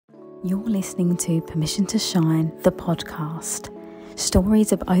You're listening to Permission to Shine, the podcast.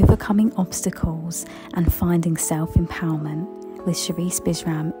 Stories of overcoming obstacles and finding self-empowerment with Cherise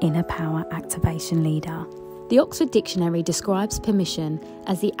Bisram, Inner Power Activation Leader. The Oxford Dictionary describes permission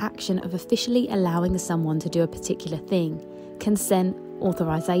as the action of officially allowing someone to do a particular thing, consent,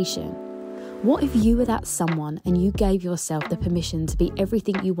 authorization. What if you were that someone and you gave yourself the permission to be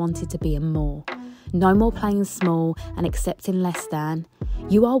everything you wanted to be and more? No more playing small and accepting less than.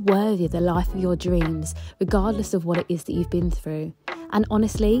 You are worthy of the life of your dreams, regardless of what it is that you've been through. And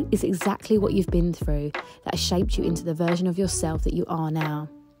honestly, it's exactly what you've been through that shaped you into the version of yourself that you are now.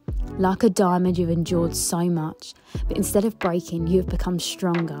 Like a diamond, you've endured so much, but instead of breaking, you have become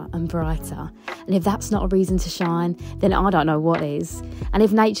stronger and brighter. And if that's not a reason to shine, then I don't know what is. And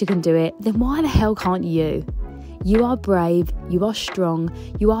if nature can do it, then why the hell can't you? You are brave, you are strong,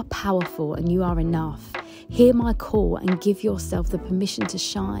 you are powerful, and you are enough. Hear my call and give yourself the permission to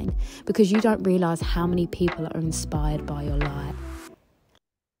shine, because you don't realise how many people are inspired by your light.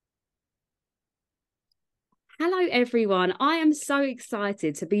 Hello everyone, I am so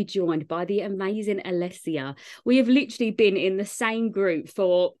excited to be joined by the amazing Alessia. We have literally been in the same group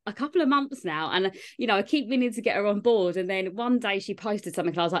for a couple of months now, and I keep meaning to get her on board, and then one day she posted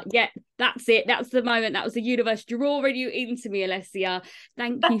something and I was like, yeah, that's it, that's the moment, that was the universe drawing you into me, Alessia.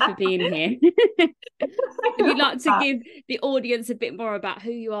 Thank you for being here. If you'd like to give the audience a bit more about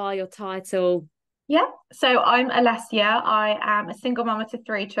who you are, your title. Yeah, so I'm Alessia. I am a single mama to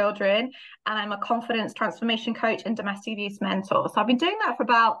 3 children, and I'm a confidence transformation coach and domestic abuse mentor. So I've been doing that for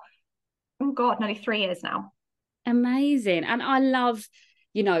about, nearly 3 years now. Amazing. And I love,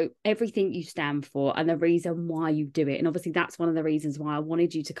 everything you stand for and the reason why you do it. And obviously that's one of the reasons why I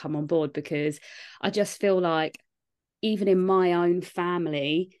wanted you to come on board, because I just feel like even in my own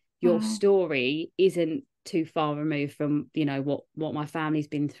family, your story isn't too far removed from what my family's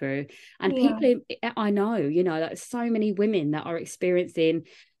been through, and people I know, like so many women that are experiencing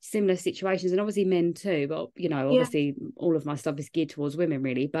similar situations, and obviously men too, but obviously all of my stuff is geared towards women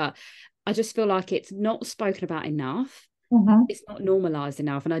really, but I just feel like it's not spoken about enough. It's not normalized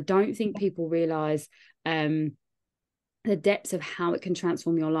enough, and I don't think people realize the depths of how it can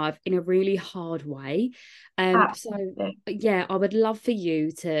transform your life in a really hard way. So yeah, I would love for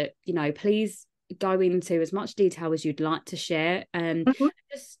you to please go into as much detail as you'd like to share, and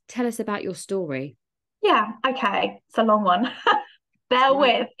just tell us about your story. Yeah, okay, it's a long one. Bear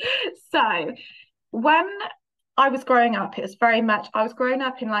with. So when I was growing up, it was very much, I was growing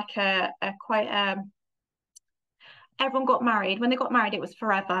up in like a quite everyone got married. When they got married, it was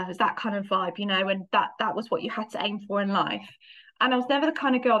forever. It was that kind of vibe, and that was what you had to aim for in life. And I was never the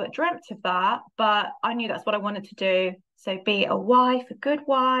kind of girl that dreamt of that, but I knew that's what I wanted to do. So be a wife, a good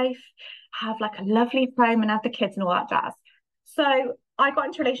wife, have like a lovely home and have the kids and all that jazz. So I got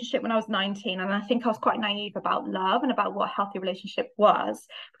into a relationship when I was 19, and I think I was quite naive about love and about what a healthy relationship was,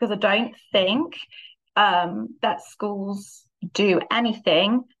 because I don't think that schools do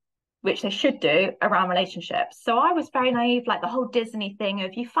anything which they should do around relationships. So I was very naive, like the whole Disney thing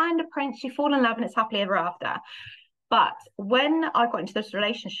of you find a prince, you fall in love, and it's happily ever after. But when I got into this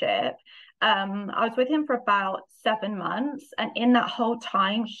relationship, I was with him for about 7 months, and in that whole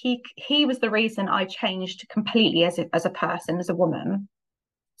time, he was the reason I changed completely as a person, as a woman.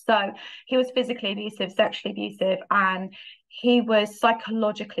 So he was physically abusive, sexually abusive, and he was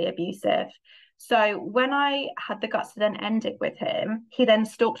psychologically abusive. So when I had the guts to then end it with him, he then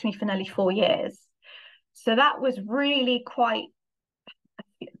stalked me for nearly 4 years. So that was really quite,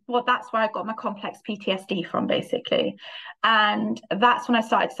 well, that's where I got my complex PTSD from, basically. And that's when I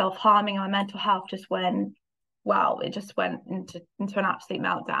started self-harming. My mental health just went, it just went into an absolute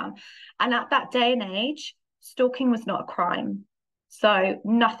meltdown. And at that day and age, stalking was not a crime. So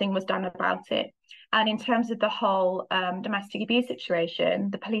nothing was done about it. And in terms of the whole domestic abuse situation,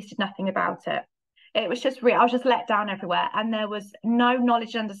 the police did nothing about it. It was just I was just let down everywhere. And there was no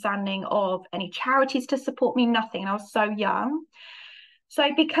knowledge and understanding of any charities to support me, nothing. And I was so young. So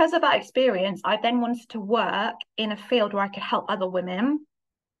because of that experience, I then wanted to work in a field where I could help other women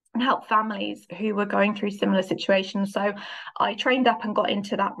and help families who were going through similar situations. So I trained up and got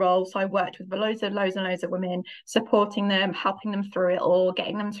into that role. So I worked with loads and loads of women, supporting them, helping them through it all,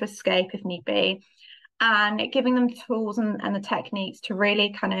 getting them to escape if need be, and giving them tools and the techniques to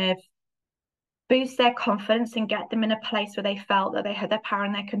really kind of boost their confidence and get them in a place where they felt that they had their power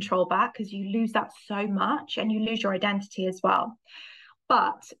and their control back, because you lose that so much and you lose your identity as well.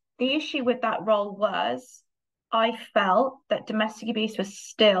 But the issue with that role was I felt that domestic abuse was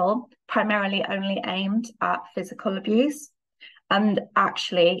still primarily only aimed at physical abuse. And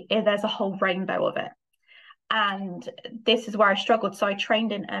actually, there's a whole rainbow of it. And this is where I struggled. So I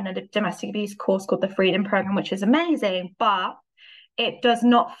trained in a domestic abuse course called the Freedom Program, which is amazing, but it does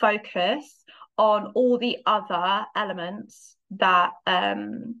not focus on all the other elements that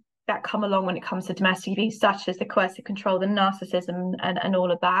that come along when it comes to domestic abuse, such as the coercive control, the narcissism, and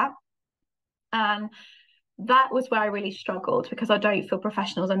all of that. And that was where I really struggled, because I don't feel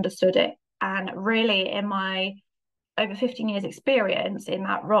professionals understood it. And really, in my over 15 years experience in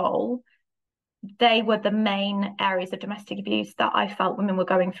that role, they were the main areas of domestic abuse that I felt women were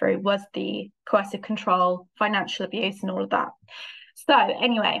going through, was the coercive control, financial abuse, and all of that. So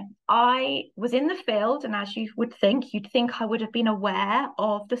anyway, I was in the field, and as you would think, you'd think I would have been aware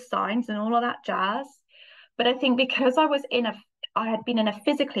of the signs and all of that jazz. But I think because I had been in a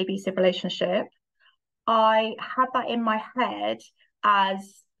physically abusive relationship, I had that in my head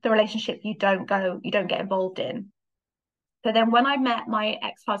as the relationship you don't get involved in. So then when I met my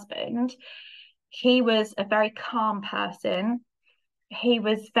ex-husband, he was a very calm person. He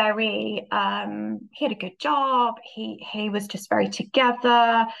was very he had a good job. He was just very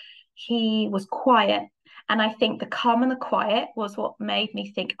together. He was quiet. And I think the calm and the quiet was what made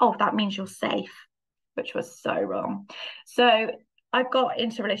me think, oh, that means you're safe, which was so wrong. So I got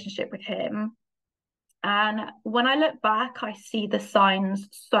into a relationship with him. And when I look back, I see the signs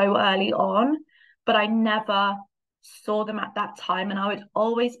so early on, but I never saw them at that time. And I would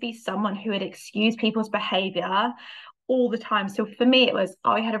always be someone who would excuse people's behavior all the time. So for me, it was,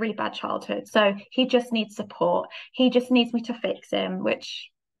 oh, he had a really bad childhood, so he just needs support. He just needs me to fix him, which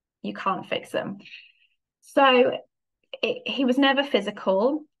you can't fix him. So he was never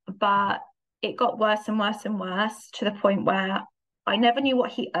physical, but it got worse and worse and worse, to the point where I never knew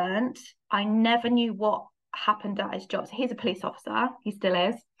what he earned. I never knew what happened at his job. So he's a police officer, he still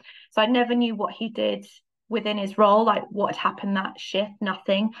is. So I never knew what he did within his role, like what had happened that shift,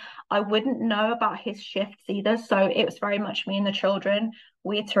 nothing. I wouldn't know about his shifts either. So it was very much me and the children.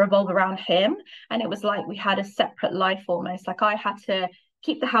 We had to revolve around him. And it was like we had a separate life almost. Like I had to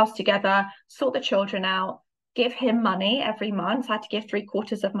keep the house together, sort the children out, give him money every month. I had to give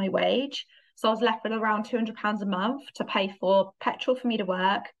 3/4 of my wage. So I was left with around £200 a month to pay for petrol for me to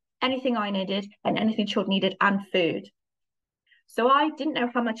work, anything I needed, and anything children needed, and food. So I didn't know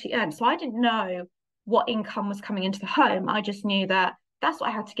how much he earned. So I didn't know what income was coming into the home. I just knew that that's what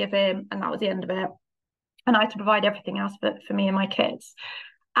I had to give him, and that was the end of it. And I had to provide everything else for me and my kids.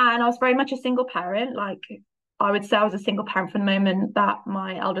 And I was very much a single parent. Like, I would say I was a single parent from the moment that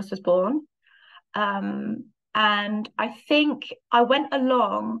my eldest was born. And I think I went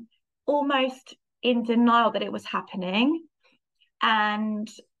along almost in denial that it was happening. And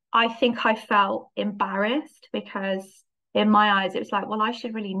I think I felt embarrassed, because in my eyes, it was like, well, I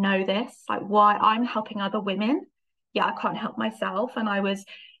should really know this. Like, why I'm helping other women. Yeah, I can't help myself. And I was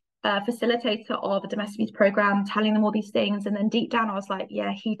a facilitator of a domestic abuse program, telling them all these things. And then deep down, I was like,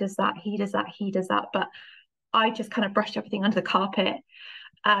 yeah, he does that, he does that, he does that. But I just kind of brushed everything under the carpet.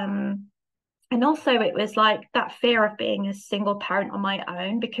 And also it was like that fear of being a single parent on my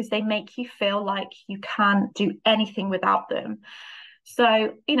own, because they make you feel like you can't do anything without them.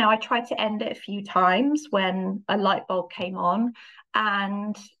 So, you know, I tried to end it a few times when a light bulb came on,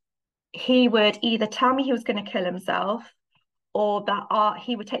 and he would either tell me he was going to kill himself, or that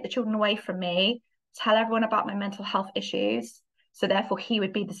he would take the children away from me, tell everyone about my mental health issues. So therefore he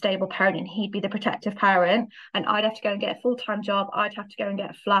would be the stable parent and he'd be the protective parent, and I'd have to go and get a full-time job. I'd have to go and get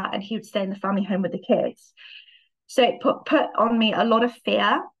a flat, and he would stay in the family home with the kids. So it put on me a lot of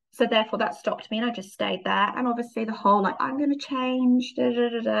fear. So therefore that stopped me, and I just stayed there. And obviously the whole, like, I'm going to change, da, da,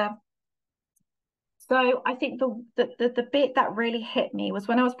 da, da. So I think the bit that really hit me was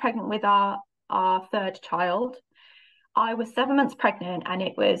when I was pregnant with our third child. I was 7 months pregnant, and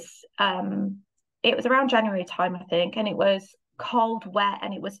it was around January time, I think, and it was cold, wet,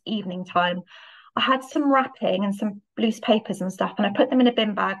 and it was evening time. I had some wrapping and some loose papers and stuff, and I put them in a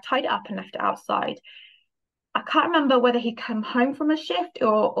bin bag, tied it up, and left it outside. I can't remember whether he'd come home from a shift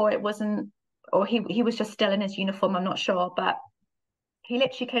or it wasn't, or he was just still in his uniform. I'm not sure, but he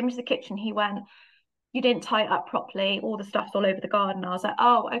literally came into the kitchen. He went, "You didn't tie it up properly. All the stuff's all over the garden." I was like,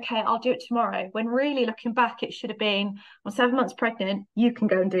 "Oh, okay, I'll do it tomorrow." When really, looking back, it should have been, I'm 7 months pregnant, you can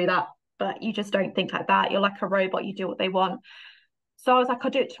go and do that. But you just don't think like that. You're like a robot. You do what they want. So I was like,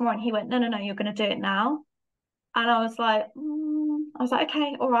 "I'll do it tomorrow." And he went, no, you're going to do it now. And I was like,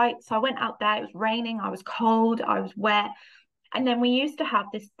 okay, all right. So I went out there. It was raining. I was cold. I was wet. And then we used to have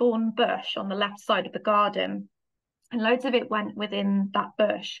this thorn bush on the left side of the garden, and loads of it went within that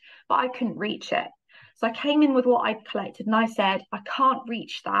bush, but I couldn't reach it. So I came in with what I'd collected, and I said, I can't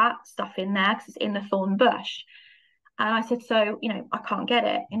reach that stuff in there because it's in the thorn bush. And I said, so, I can't get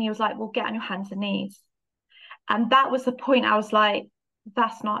it. And he was like, well, get on your hands and knees. And that was the point I was like,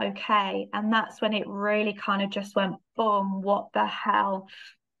 that's not okay. And that's when it really kind of just went, boom, what the hell?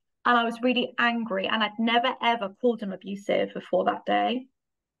 And I was really angry. And I'd never, ever called him abusive before that day.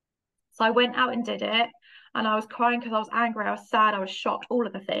 So I went out and did it. And I was crying because I was angry. I was sad. I was shocked, all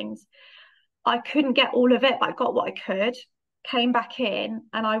of the things. I couldn't get all of it, but I got what I could. Came back in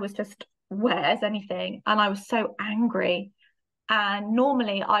and I was just wet as anything. And I was so angry. And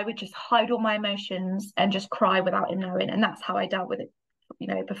normally I would just hide all my emotions and just cry without him knowing. And that's how I dealt with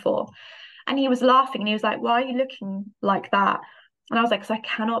it, before. And he was laughing and he was like, why are you looking like that? And I was like, because I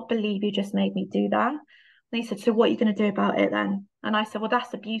cannot believe you just made me do that. And he said, so what are you going to do about it then? And I said, well,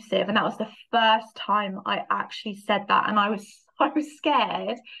 that's abusive. And that was the first time I actually said that. And I was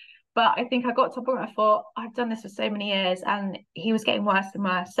scared. But I think I got to a point where I thought, I've done this for so many years and he was getting worse and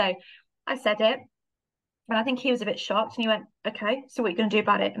worse. So I said it. And I think he was a bit shocked and he went, okay, so what are you going to do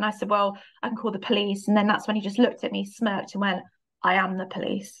about it? And I said, well, I can call the police. And then that's when he just looked at me, smirked and went, I am the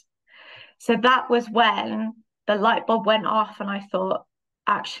police. So that was when the light bulb went off and I thought,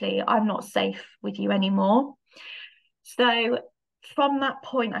 actually, I'm not safe with you anymore. So from that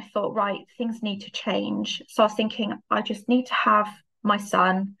point, I thought, right, things need to change. So I was thinking, I just need to have my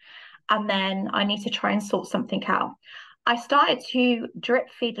son and then I need to try and sort something out. I started to drip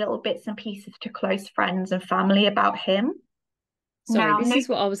feed little bits and pieces to close friends and family about him. Sorry, this is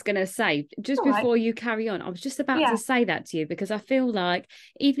what I was going to say. Just before you carry on, I was just about to say that to you because I feel like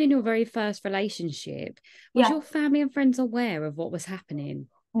even in your very first relationship, was your family and friends aware of what was happening?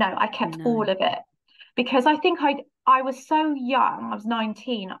 No, I kept all of it because I think I was so young. I was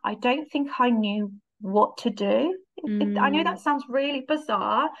 19. I don't think I knew what to do. I know that sounds really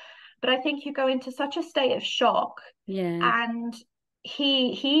bizarre, but I think you go into such a state of shock. Yeah. And he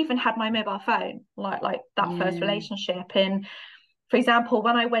even had my mobile phone, like that first relationship. And for example,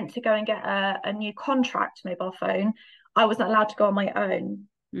 when I went to go and get a new contract mobile phone, I wasn't allowed to go on my own.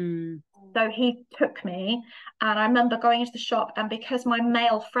 So he took me, and I remember going into the shop, and because my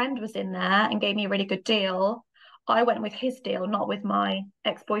male friend was in there and gave me a really good deal, I went with his deal, not with my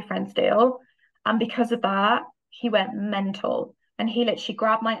ex-boyfriend's deal. And because of that, he went mental. And he literally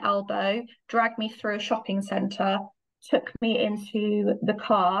grabbed my elbow, dragged me through a shopping centre, took me into the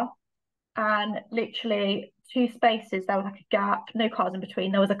car, and literally 2 spaces, there was like a gap, no cars in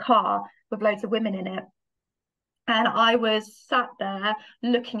between. There was a car with loads of women in it. And I was sat there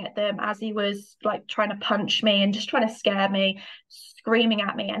looking at them as he was like trying to punch me and just trying to scare me, screaming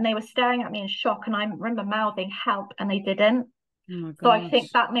at me. And they were staring at me in shock. And I remember mouthing help and they didn't. Oh, so I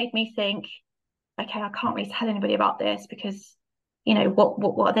think that made me think, okay, I can't really tell anybody about this because,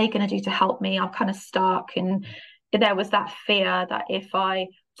 what are they going to do to help me? I'm kind of stuck. And there was that fear that if I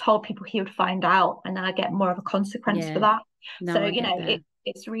told people, he would find out and then I get more of a consequence for that.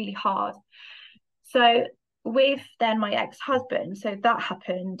 It's really hard. So with then my ex-husband, so that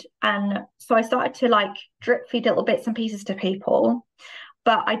happened, and so I started to like drip feed little bits and pieces to people,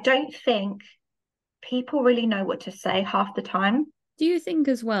 but I don't think people really know what to say half the time. Do you think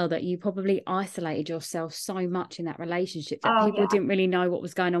as well that you probably isolated yourself so much in that relationship that people didn't really know what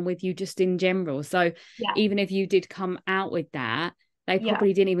was going on with you just in general? So even if you did come out with that, they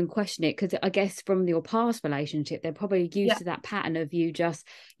probably didn't even question it because I guess from your past relationship, they're probably used to that pattern of you just,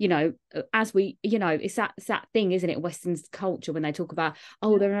 as we, it's that thing, isn't it? Western culture when they talk about,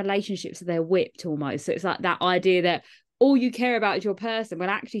 they're in relationships, so they're whipped almost. So it's like that idea that all you care about is your person. Well,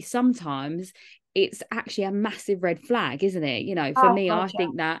 actually, sometimes it's actually a massive red flag, isn't it? For me, I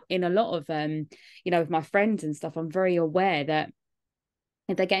think that in a lot of, with my friends and stuff, I'm very aware that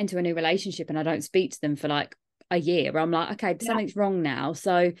if they get into a new relationship and I don't speak to them for like a year, I'm like, okay, something's wrong now.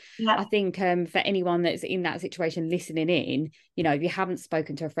 So I think for anyone that's in that situation listening in, if you haven't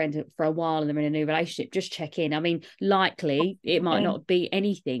spoken to a friend for a while and they're in a new relationship, just check in. I mean, likely it might not be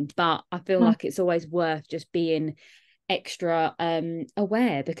anything, but I feel like it's always worth just being extra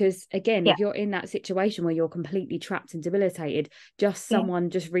aware because again if you're in that situation where you're completely trapped and debilitated, just someone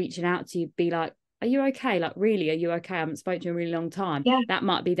just reaching out to you, be like, are you okay? Like, really, are you okay? I haven't spoken to you in a really long time. That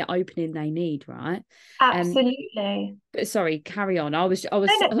might be the opening they need, right? Absolutely. But sorry, carry on. I was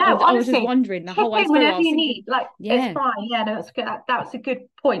honestly, just wondering the whole way through. Whenever you need, like, it's fine. No, that's good. That's a good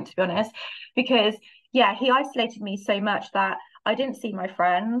point, to be honest, because he isolated me so much that I didn't see my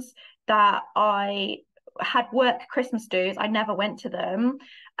friends, that I had work Christmas dues. I never went to them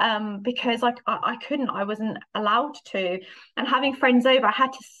because I couldn't, I wasn't allowed to. And having friends over, I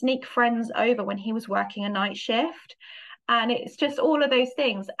had to sneak friends over when he was working a night shift. And it's just all of those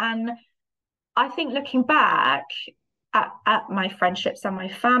things. And I think looking back at my friendships and my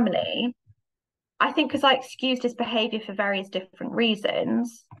family, I think because I excused his behavior for various different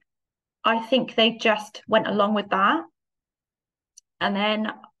reasons, I think they just went along with that. And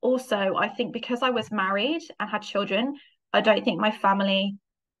then also, I think because I was married and had children, I don't think my family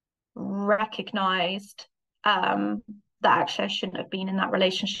recognized that actually I shouldn't have been in that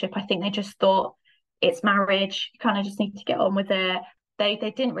relationship. I think they just thought it's marriage, you kind of just need to get on with it. They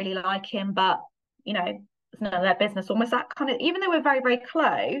didn't really like him, but you know, it's none of their business. Almost that kind of, even though we're very, very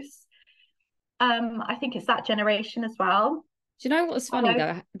close, I think it's that generation as well. Do you know what's funny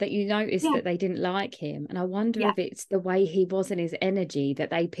though, that you noticed yeah. that they didn't like him? And I wonder Yeah. if it's the way he was in his energy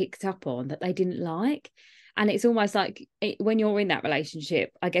that they picked up on that they didn't like. And it's almost like when you're in that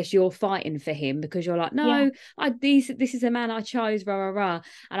relationship, I guess you're fighting for him because you're like, no, this is a man I chose, rah, rah, rah.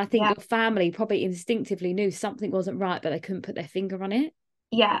 And I think your family probably instinctively knew something wasn't right, but they couldn't put their finger on it.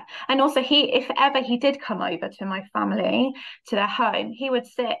 Yeah. And also if ever he did come over to my family, to their home, he would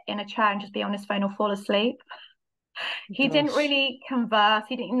sit in a chair and just be on his phone or fall asleep. He didn't really converse,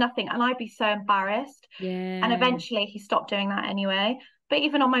 he didn't nothing, and I'd be so embarrassed. And eventually he stopped doing that anyway. But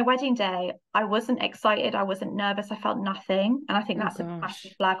even on my wedding day, I wasn't excited, I wasn't nervous, I felt nothing. And I think that's a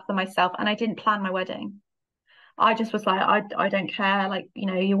massive flag for myself. And I didn't plan my wedding. I just was like, I don't care, like, you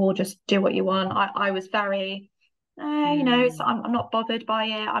know, you all just do what you want. I was very you know, so I'm not bothered by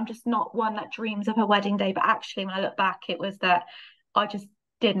it. I'm just not one that dreams of a wedding day. But actually, when I look back, it was that I just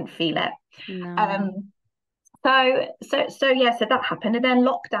didn't feel it. No. So yeah, so that happened, and then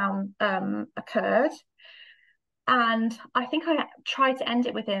lockdown occurred, and I think I tried to end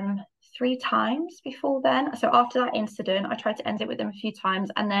it with him 3 times before then. So after that incident, I tried to end it with him a few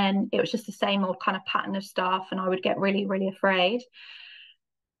times, and then it was just the same old kind of pattern of stuff, and I would get really, really afraid.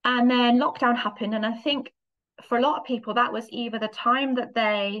 And then lockdown happened, and I think for a lot of people, that was either the time that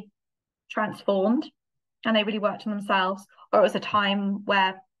they transformed and they really worked on themselves, or it was a time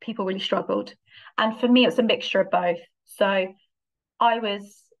where people really struggled. And for me, it's a mixture of both. So I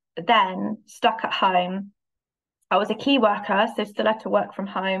was then stuck at home. I was a key worker, so still had to work from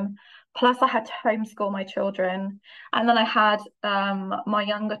home. Plus, I had to homeschool my children. And then I had my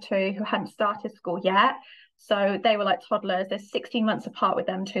younger two who hadn't started school yet. So they were like toddlers. They're 16 months apart with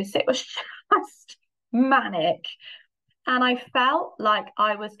them too. So it was just manic. And I felt like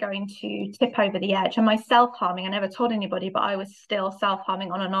I was going to tip over the edge. And my self-harming, I never told anybody, but I was still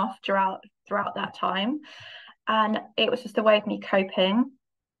self-harming on and off throughout that time. And it was just a way of me coping.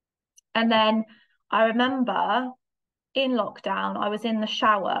 And then I remember in lockdown, I was in the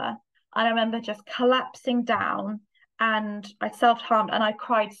shower and I remember just collapsing down, and I self-harmed and I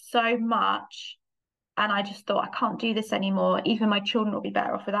cried so much. And I just thought, I can't do this anymore. Even my children will be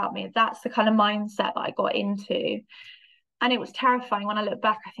better off without me. That's the kind of mindset that I got into. And it was terrifying. When I look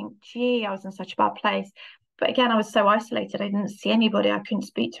back, I think, gee, I was in such a bad place. But again, I was so isolated. I didn't see anybody. I couldn't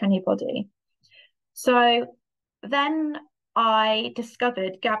speak to anybody. So then I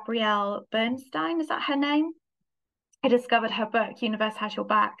discovered Gabrielle Bernstein. Is that her name? I discovered her book, Universe Has Your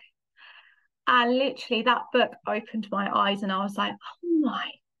Back. And literally that book opened my eyes, and I was like, oh my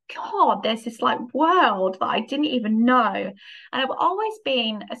God, there's this like world that I didn't even know. And I've always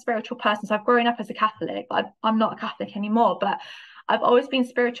been a spiritual person. So I've grown up as a Catholic. I'm not a Catholic anymore, but I've always been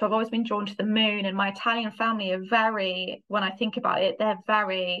spiritual. I've always been drawn to the moon, and my Italian family are very, when I think about it, they're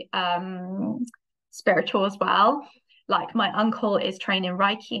very spiritual as well. Like my uncle is trained in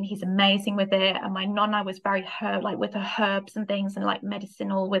Reiki and he's amazing with it. And my nonna was very like with the herbs and things and like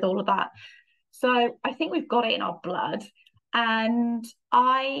medicinal with all of that. So I think we've got it in our blood. And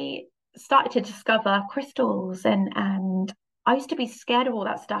I started to discover crystals, and I used to be scared of all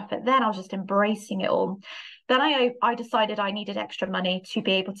that stuff, but then I was just embracing it all. Then I decided I needed extra money to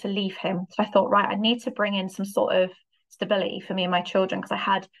be able to leave him. So I thought, right, I need to bring in some sort of stability for me and my children, because I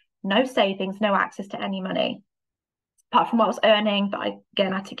had no savings, no access to any money apart from what I was earning, but I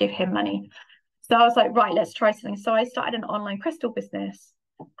again had to give him money. So I was like, right, let's try something. So I started an online crystal business,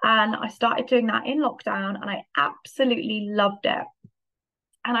 and I started doing that in lockdown, and I absolutely loved it.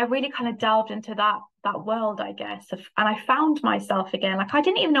 And I really kind of delved into that world, I guess, and I found myself again. Like I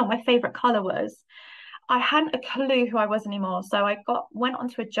didn't even know what my favorite color was. I hadn't a clue who I was anymore. So I went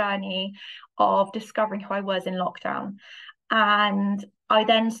onto a journey of discovering who I was in lockdown. And I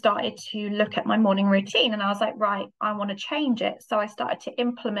then started to look at my morning routine, and I was like, right, I want to change it. So I started to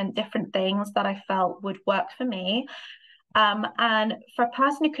implement different things that I felt would work for me. And for a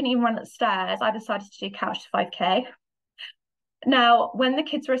person who couldn't even run upstairs, I decided to do couch to 5K. Now, when the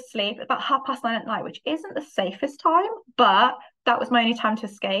kids were asleep, about 9:30 at night, which isn't the safest time, but that was my only time to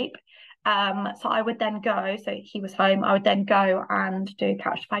escape. So I would then go, so he was home, I would then go and do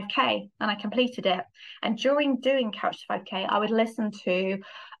Couch to 5K, and I completed it. And during doing Couch to 5K, I would listen to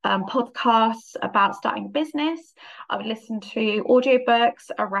podcasts about starting a business. I would listen to audiobooks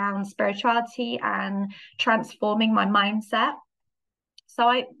around spirituality and transforming my mindset. So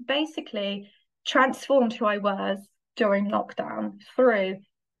I basically transformed who I was during lockdown through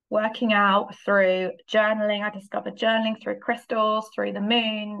working out, through journaling. I discovered journaling through crystals, through the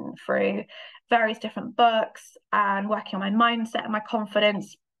moon, through various different books, and working on my mindset and my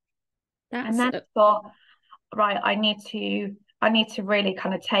confidence. And then I thought, right, I need to really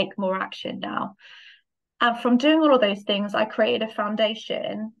kind of take more action now. And from doing all of those things, I created a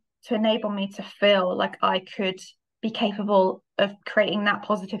foundation to enable me to feel like I could be capable of creating that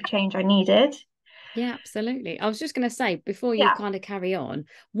positive change I needed. Yeah, absolutely. I was just going to say, before you kind of carry on,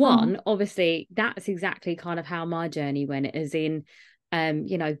 one, obviously, that's exactly kind of how my journey went, as in,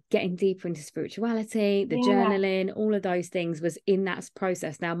 you know, getting deeper into spirituality, the journaling, all of those things was in that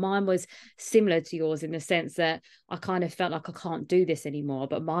process. Now, mine was similar to yours in the sense that I kind of felt like I can't do this anymore,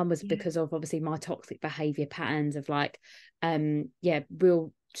 but mine was because of obviously my toxic behavior patterns of like,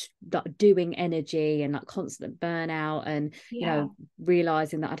 real like doing energy and like constant burnout and you know,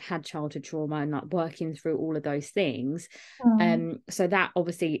 realizing that I'd had childhood trauma and like working through all of those things. So that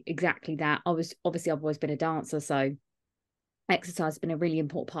obviously exactly that I've always been a dancer, so exercise has been a really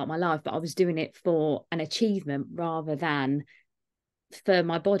important part of my life, but I was doing it for an achievement rather than for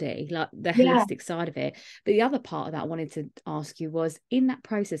my body, like the holistic side of it. But the other part of that I wanted to ask you was, in that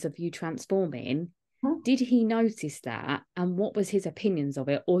process of you transforming, did he notice that, and what was his opinions of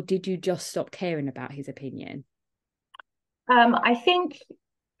it, or did you just stop caring about his opinion? I think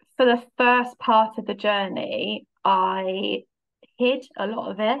for the first part of the journey, I hid a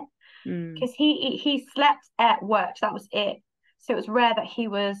lot of it because he slept at work. So that was it. So it was rare that he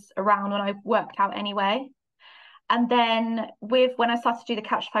was around when I worked out anyway. And then when I started to do the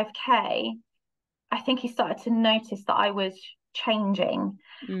Couch 5K, I think he started to notice that I was changing.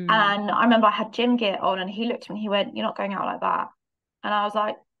 And I remember I had gym gear on, and he looked at me and he went, "You're not going out like that." And I was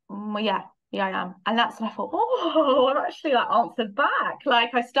like, well, yeah, I am. And that's when I thought, oh, I've actually like answered back.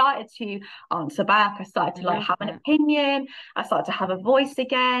 Like I started to answer back. I started to like have an opinion. I started to have a voice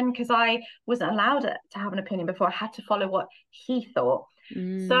again, because I wasn't allowed to have an opinion before. I had to follow what he thought.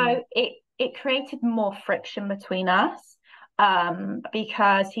 So it created more friction between us.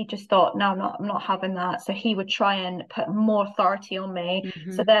 Because he just thought, no, I'm not having that. So he would try and put more authority on me.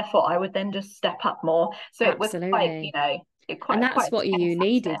 So therefore I would then just step up more. So it was quite, you know, and that's what you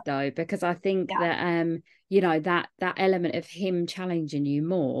needed though, because I think that you know, that element of him challenging you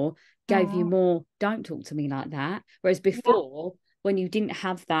more gave you more, don't talk to me like that. Whereas before, when you didn't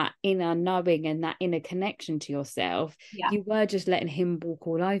have that inner knowing and that inner connection to yourself, you were just letting him walk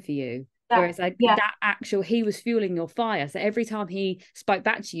all over you. Whereas that actual, he was fueling your fire. So every time he spoke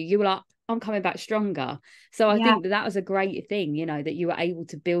back to you, you were like, I'm coming back stronger. So I think that was a great thing, you know, that you were able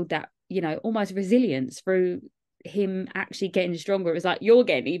to build that, you know, almost resilience through him actually getting stronger. It was like, you're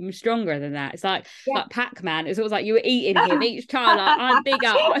getting even stronger than that. It's like Pac-Man. It's always like you were eating him each time, like, I'm bigger,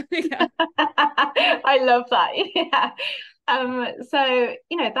 I'm bigger. I love that. So,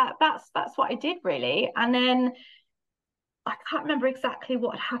 you know, that's what I did really. And then I can't remember exactly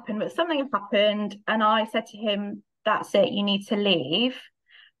what happened, but something happened, and I said to him, "That's it, you need to leave."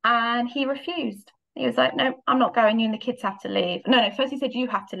 And he refused. He was like, "No, I'm not going. You and the kids have to leave." No. First he said, "You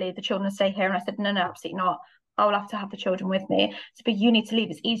have to leave. The children stay here." And I said, "No, absolutely not. I will have to have the children with me." So, but you need to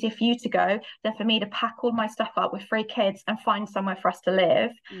leave. It's easier for you to go than for me to pack all my stuff up with 3 kids and find somewhere for us to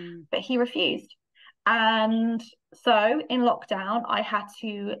live. But he refused. And so in lockdown, I had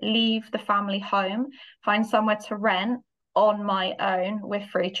to leave the family home, find somewhere to rent on my own with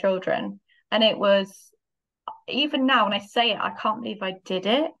 3 children. And it was, even now when I say it, I can't believe I did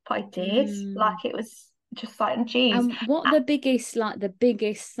it, but I did. Like it was just like, geez. And what the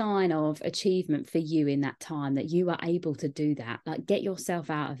biggest sign of achievement for you in that time, that you were able to do that, like get yourself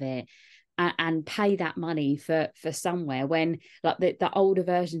out of it and pay that money for somewhere, when like the older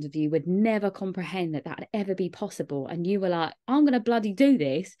versions of you would never comprehend that would ever be possible, and you were like, I'm gonna bloody do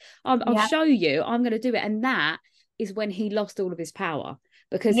this, I'll show you, I'm gonna do it. And that is when he lost all of his power,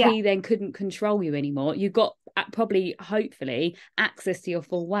 because he then couldn't control you anymore. You got probably, hopefully, access to your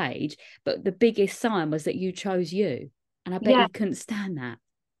full wage, but the biggest sign was that you chose you, and I bet he couldn't stand that.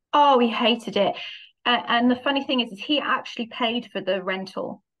 Oh, he hated it. And the funny thing is he actually paid for the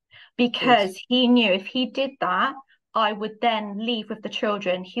rental, because he knew if he did that, I would then leave with the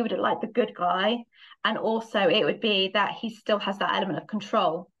children. He would look like the good guy. And also it would be that he still has that element of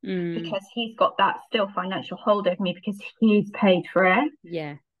control, because he's got that still financial hold over me because he's paid for it.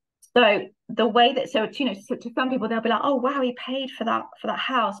 Yeah. So the way that, so to some people, they'll be like, oh wow, he paid for that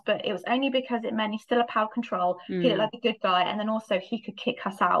house, but it was only because it meant he's still a power control. He looked like a good guy, and then also he could kick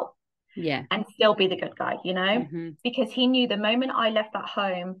us out, and still be the good guy, because he knew the moment I left that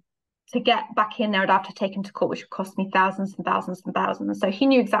home to get back in there, I'd have to take him to court, which would cost me thousands and thousands and thousands. So he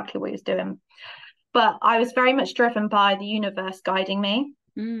knew exactly what he was doing. But I was very much driven by the universe guiding me.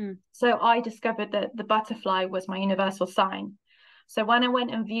 So I discovered that the butterfly was my universal sign. So when I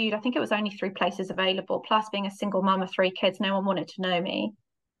went and viewed, I think it was only 3 places available, plus being a single mum of 3 kids, no one wanted to know me.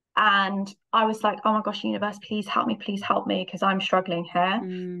 And I was like, oh my gosh, universe, please help me, because I'm struggling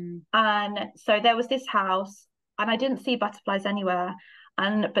here. And so there was this house, and I didn't see butterflies anywhere.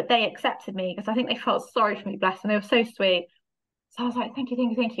 But they accepted me because I think they felt sorry for me, bless them. They were so sweet. So I was like, thank you,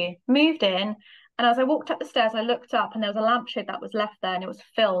 thank you, thank you. Moved in. And as I walked up the stairs, I looked up and there was a lampshade that was left there and it was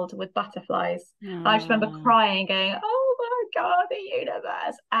filled with butterflies. And I just remember crying, going, oh my God, the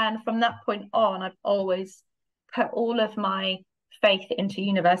universe. And from that point on, I've always put all of my faith into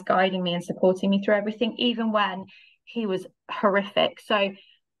universe guiding me and supporting me through everything, even when he was horrific. So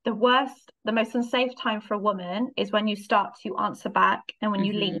the most unsafe time for a woman is when you start to answer back and when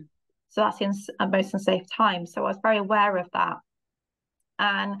you leave. So that's the most unsafe time. So I was very aware of that.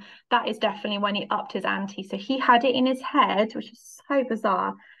 And that is definitely when he upped his ante. So he had it in his head, which is so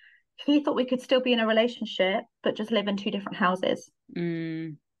bizarre. He thought we could still be in a relationship, but just live in 2 different houses.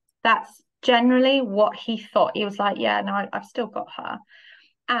 That's generally what he thought. He was like, yeah, no, I've still got her.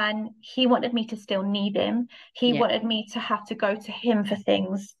 And he wanted me to still need him. He wanted me to have to go to him for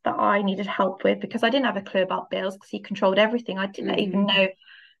things that I needed help with, because I didn't have a clue about bills, because he controlled everything. I didn't even know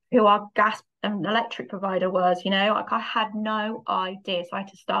who our gas and electric provider was, like I had no idea. So I had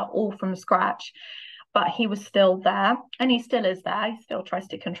to start all from scratch. But he was still there, and he still is there. He still tries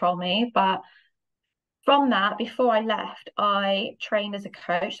to control me. But from that, before I left, I trained as a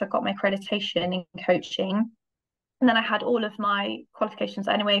coach. So I got my accreditation in coaching. And then I had all of my qualifications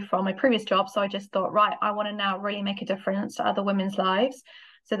anyway from my previous job. So I just thought, right, I want to now really make a difference to other women's lives.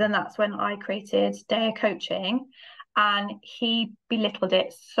 So then that's when I created Daya Coaching. And he belittled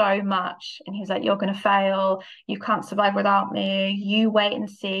it so much. And he was like, you're going to fail. You can't survive without me. You wait and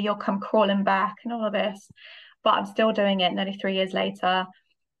see. You'll come crawling back and all of this. But I'm still doing it nearly 3 years later.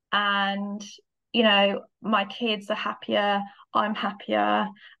 And, my kids are happier. I'm happier.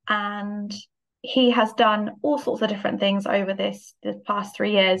 And he has done all sorts of different things over the past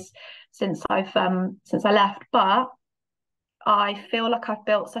 3 years since I left. But I feel like I've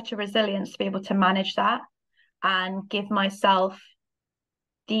built such a resilience to be able to manage that and give myself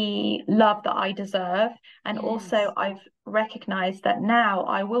the love that I deserve. And also I've recognized that now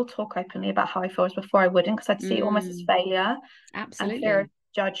I will talk openly about how I feel, as before I wouldn't, because I'd see it almost as failure. Absolutely. And fear of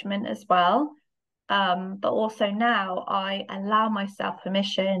judgment as well. But also now I allow myself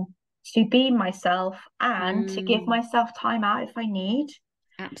permission to be myself and to give myself time out if I need.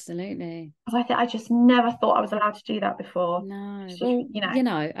 Absolutely. Because I just never thought I was allowed to do that before. No.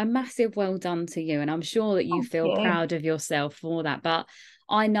 Well, a massive well done to you. And I'm sure that you feel proud of yourself for that. But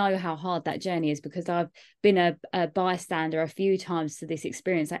I know how hard that journey is, because I've been a bystander a few times to this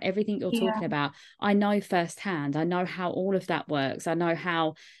experience. Like everything you're talking about, I know firsthand. I know how all of that works. I know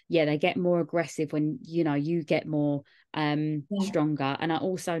how, they get more aggressive when, you get more stronger. And I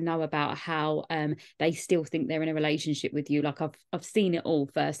also know about how they still think they're in a relationship with you. Like I've seen it all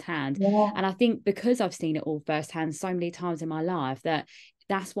firsthand. And I think because I've seen it all firsthand so many times in my life,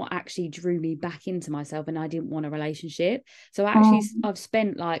 that's what actually drew me back into myself, and I didn't want a relationship. So actually I've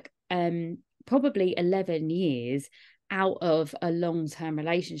spent like probably 11 years out of a long-term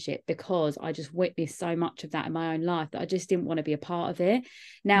relationship, because I just witnessed so much of that in my own life that I just didn't want to be a part of it.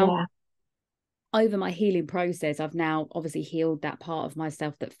 Now, over my healing process, I've now obviously healed that part of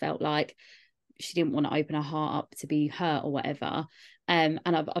myself that felt like she didn't want to open her heart up to be hurt or whatever. And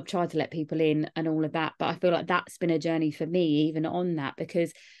I've tried to let people in and all of that. But I feel like that's been a journey for me, even on that,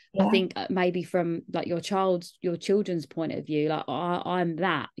 because I think maybe from like your children's point of view, like I'm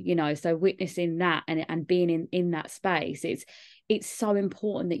that, so witnessing that and being in that space, it's so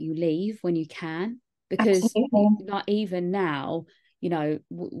important that you leave when you can, because like even now,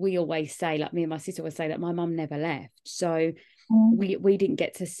 we always say, like me and my sister would say, that my mum never left. So we didn't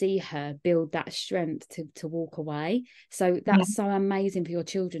get to see her build that strength to walk away. So that's so amazing for your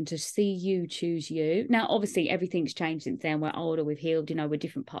children to see you choose you. Now, obviously, everything's changed since then. We're older, we've healed, we're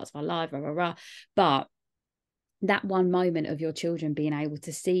different parts of our life, but that one moment of your children being able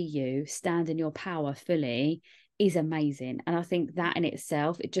to see you stand in your power fully is amazing. And I think that in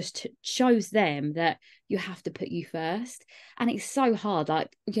itself, it just shows them that you have to put you first. And it's so hard,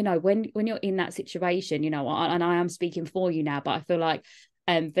 like, when you're in that situation, and I am speaking for you now, but I feel like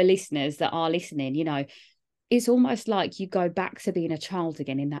for listeners that are listening, you know, it's almost like you go back to being a child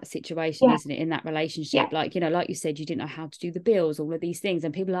again in that situation, isn't it? In that relationship, like, you know, like you said, you didn't know how to do the bills, all of these things.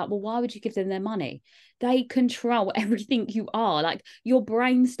 And people are like, well, why would you give them their money? They control everything you are. Like, your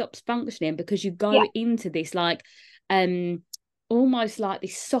brain stops functioning because you go into this, like, almost like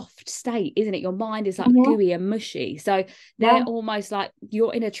this soft state, isn't it? Your mind is like gooey and mushy. So they're almost like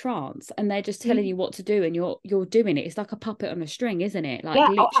you're in a trance and they're just telling you what to do, and you're doing it. It's like a puppet on a string, isn't it? Like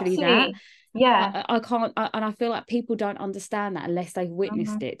literally that. I can't, and I feel like people don't understand that unless they've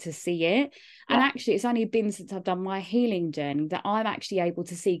witnessed it to see it. And actually, it's only been since I've done my healing journey that I'm actually able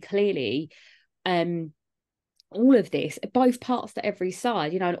to see clearly all of this, both parts to every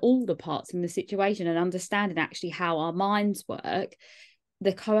side, you know, and all the parts in the situation, and understanding actually how our minds work.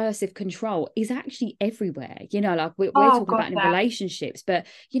 The coercive control is actually everywhere, you know, like we're talking about in relationships, but,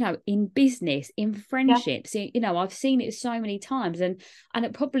 you know, in business, in friendships, you know, I've seen it so many times, and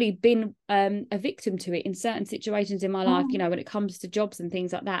I've probably been a victim to it in certain situations in my life, you know, when it comes to jobs and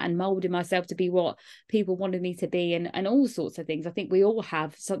things like that, and molding myself to be what people wanted me to be, and all sorts of things. I think we all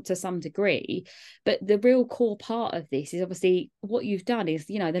have to some degree, but the real core part of this is obviously what you've done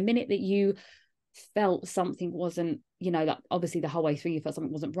is, you know, the minute that you felt something wasn't, you know, like obviously the whole way through you felt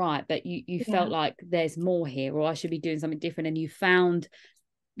something wasn't right, but you felt like there's more here, or I should be doing something different, and you found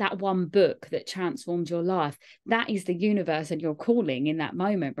that one book that transformed your life. That is the universe and your calling in that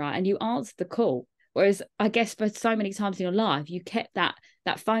moment, right? And you answered the call. Whereas I guess for so many times in your life you kept that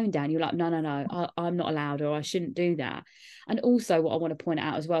phone down. You're like, no, I'm not allowed, or I shouldn't do that. And also what I want to point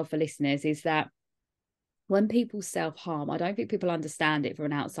out as well for listeners is that when people self-harm, I don't think people understand it from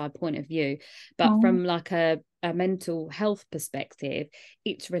an outside point of view, but from like a mental health perspective,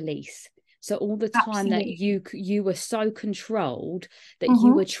 it's release. So all the time that you were so controlled that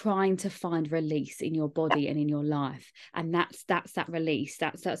you were trying to find release in your body and in your life, and that's that release.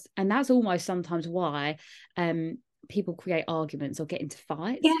 That's almost sometimes why people create arguments or get into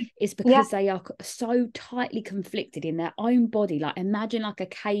fights. It's because they are so tightly conflicted in their own body. Like, imagine like a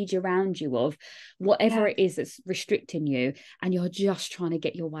cage around you of whatever it is that's restricting you, and you're just trying to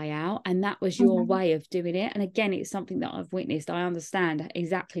get your way out, and that was your way of doing it. And again, it's something that I've witnessed. I understand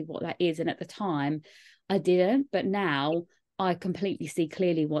exactly what that is, and at the time I didn't, but now I completely see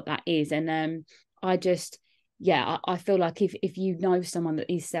clearly what that is. And I just I feel like if you know someone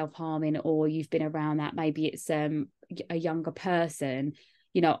that is self-harming, or you've been around that, maybe it's a younger person,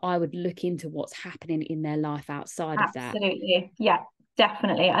 you know, I would look into what's happening in their life outside of that. Absolutely. Yeah,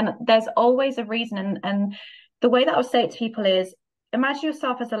 definitely. And there's always a reason. And the way that I would say it to people is, imagine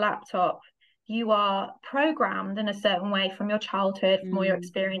yourself as a laptop. You are programmed in a certain way from your childhood, from all your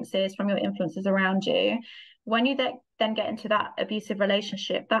experiences, from your influences around you. When you then get into that abusive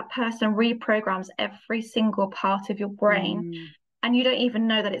relationship, that person reprograms every single part of your brain, and you don't even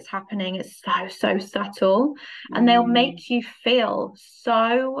know that it's happening. It's so subtle, and they'll make you feel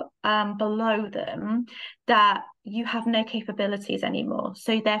so below them that you have no capabilities anymore.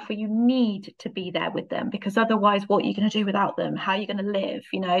 So therefore you need to be there with them, because otherwise what are you going to do without them? How are you going to live,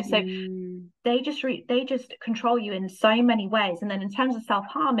 you know? So they just control you in so many ways. And then in terms of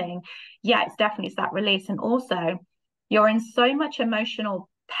self-harming, it's definitely that release. And also, you're in so much emotional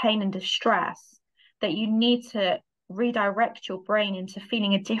pain and distress that you need to redirect your brain into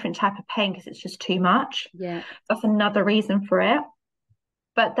feeling a different type of pain, because it's just too much. That's another reason for it.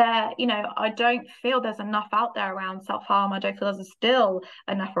 But there, you know, I don't feel there's enough out there around self-harm. I don't feel there's still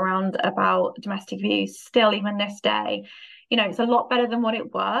enough around about domestic abuse still, even this day. You know, it's a lot better than what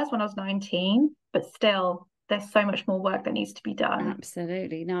it was when I was 19, but still there's so much more work that needs to be done.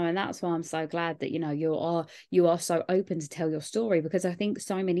 Absolutely. No, and that's why I'm so glad that, you know, you are so open to tell your story, because I think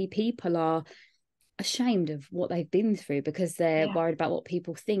so many people are ashamed of what they've been through because they're worried about what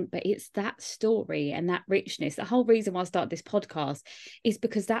people think. But it's that story and that richness. The whole reason why I started this podcast is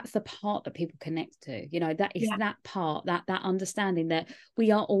because that's the part that people connect to, you know, that is that part, that understanding that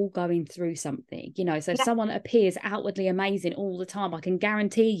we are all going through something, you know. So if someone appears outwardly amazing all the time, I can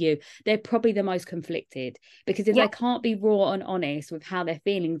guarantee you they're probably the most conflicted, because if they can't be raw and honest with how they're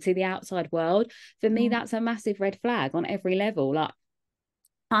feeling to the outside world, for me that's a massive red flag on every level. Like,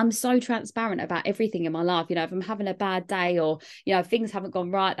 I'm so transparent about everything in my life. You know, if I'm having a bad day, or, you know, if things haven't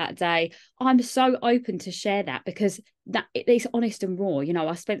gone right that day, I'm so open to share that, because that it's honest and raw. You know,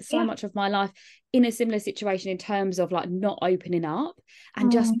 I spent so much of my life in a similar situation in terms of like not opening up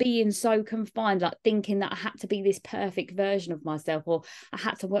and just being so confined, like thinking that I had to be this perfect version of myself, or I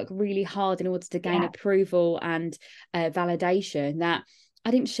had to work really hard in order to gain approval and validation, that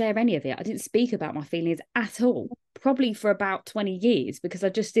I didn't share any of it. I didn't speak about my feelings at all, probably for about 20 years, because I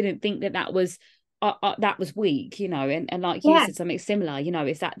just didn't think that was that was weak, you know, and like you said something similar, you know,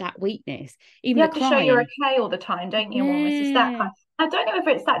 is that weakness, even you the have to crying. show you're okay all the time, don't you? Almost, it's that kind. I don't know if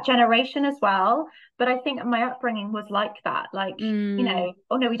it's that generation as well, but I think my upbringing was like that. Like, you know,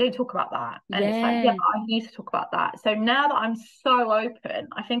 oh no, we don't talk about that. And it's like, yeah, but I need to talk about that. So now that I'm so open,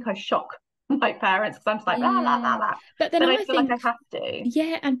 I think I shock my parents because I'm just like, la, la, la, la. But then I feel think, like I have to.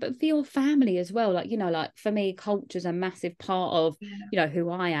 Yeah, but for your family as well, like, you know, like for me, culture's a massive part of, you know, who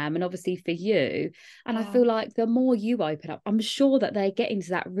I am, and obviously for you. And I feel like the more you open up, I'm sure that they get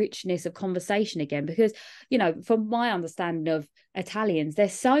into that richness of conversation again, because, you know, from my understanding of Italians, they're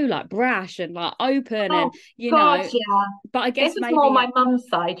so like brash and like open and, you know. But I guess this is maybe more my mum's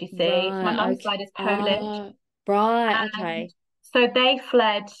side, you see. Right, My mum's side is Polish. Right, okay. So they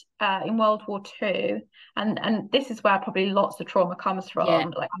fled in World War II, and this is where probably lots of trauma comes from,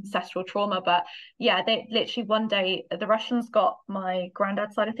 like ancestral trauma. But yeah, they literally one day the Russians got my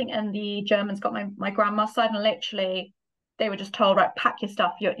granddad's side, I think, and the Germans got my grandma's side, and literally they were just told, right, pack your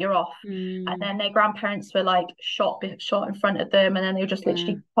stuff, you're off. And then their grandparents were like shot in front of them, and then they were just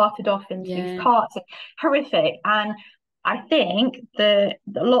literally parted off into these carts. Horrific. And I think a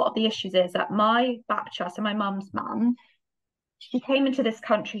lot of the issues is that my Bapcha, so my mum's mum, she came into this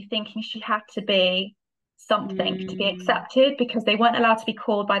country thinking she had to be something to be accepted, because they weren't allowed to be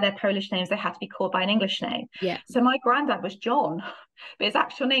called by their Polish names. They had to be called by an English name. So my granddad was John, but his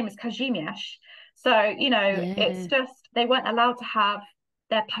actual name is Kazimierz. So, you know, it's just, they weren't allowed to have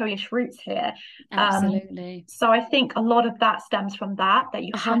their Polish roots here. Absolutely. So I think a lot of that stems from that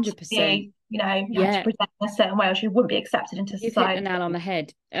you 100%. Have to be, you know, you have to present in a certain way, or you wouldn't be accepted into society. You've hit the nail on the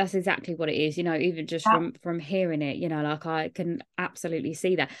head. That's exactly what it is, you know, even just from hearing it, you know, like I can absolutely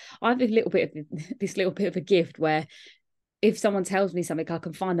see that. I have this little bit of a gift where if someone tells me something, I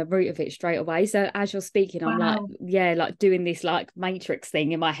can find the root of it straight away. So as you're speaking, I'm like, like doing this like matrix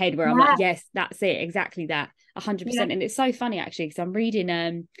thing in my head where I'm like, yes, that's it, exactly that, 100%. And it's so funny actually, because I'm reading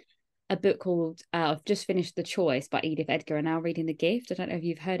a book called I've just finished The Choice by Edith Edgar, and now reading The Gift. I don't know if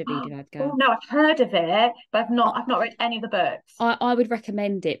you've heard of Edith Edgar. Oh no, I've heard of it, but I've not read any of the books. I would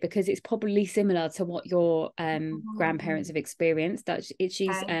recommend it because it's probably similar to what your grandparents have experienced. That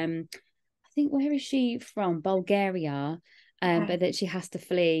she's I think, where is she from? Bulgaria. But that she has to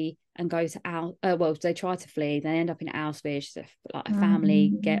flee and go to well, they try to flee, they end up in Auschwitz, like a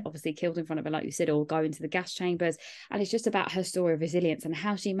family get obviously killed in front of her, like you said, or go into the gas chambers. And it's just about her story of resilience and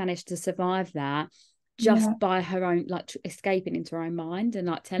how she managed to survive that just by her own, like escaping into her own mind and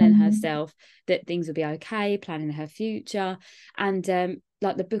like telling herself that things will be okay, planning her future. And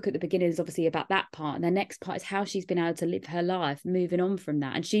like the book at the beginning is obviously about that part, and the next part is how she's been able to live her life moving on from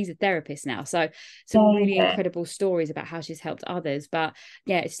that. And she's a therapist now, so some really incredible stories about how she's helped others. But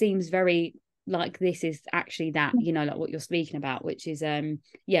yeah, it seems very like this is actually that, you know, like what you're speaking about, which is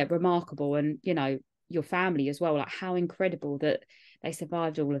remarkable. And you know, your family as well, like how incredible that they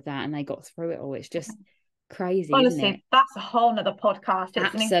survived all of that and they got through it all. It's just crazy. Honestly, that's a whole nother podcast.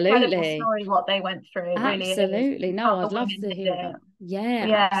 It's an incredible story what they went through. It absolutely really is. No, I'd love to hear that.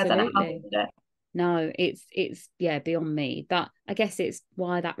 Yeah, absolutely. No, it's beyond me, but I guess it's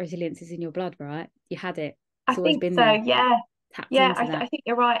why that resilience is in your blood, right? You had it. It's always been so there. I think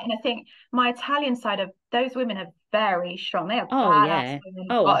you're right. And I think my Italian side of those women are very strong. They are badass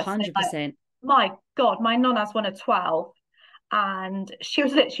women. 100%. My God, my nonna's one of 12, and she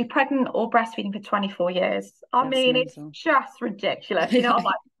was literally pregnant or breastfeeding for 24 years. I mean, mental. It's just ridiculous. You know, I'm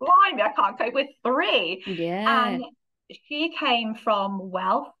like, blimey, I can't cope with 3. And she came from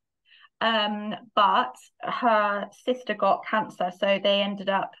wealth, but her sister got cancer, so they ended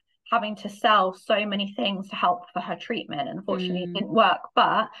up having to sell so many things to help for her treatment. Unfortunately, it didn't work,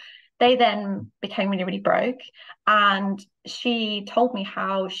 but they then became really, really broke. And she told me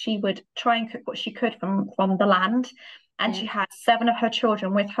how she would try and cook what she could from the land. And she had 7 of her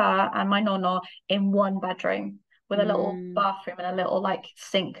children with her and my nonna in one bedroom with a little bathroom and a little like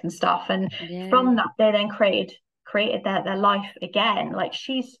sink and stuff. And from that, they then created their life again. Like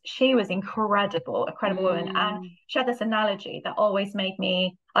she was incredible woman. And she had this analogy that always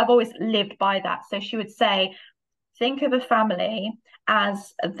I've always lived by that. So she would say, think of a family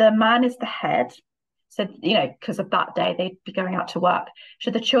as the man is the head. So, you know, because of that day, they'd be going out to work.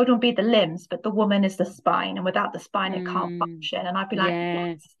 Should the children be the limbs, but the woman is the spine. And without the spine, it can't function. And I'd be like,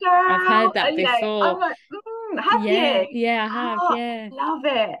 yes, girl. I've heard that before. I'm like, have you? Yeah, I have, Love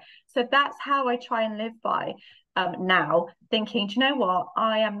it. So that's how I try and live by now, thinking, do you know what?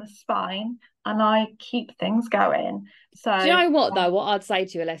 I am the spine and I keep things going. So do you know what, though? What I'd say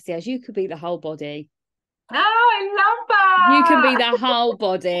to you, Alessia, is you could be the whole body. Oh, I love that. You can be the whole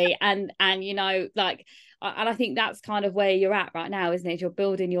body, and you know, like and I think that's kind of where you're at right now, isn't it? You're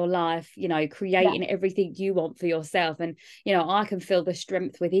building your life, you know, creating everything you want for yourself. And, you know, I can feel the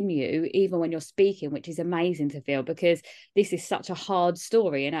strength within you, even when you're speaking, which is amazing to feel, because this is such a hard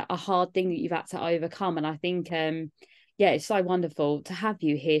story and a hard thing that you've had to overcome. And I think, yeah, it's so wonderful to have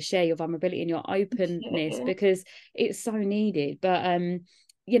you here, share your vulnerability and your openness, because it's so needed. But,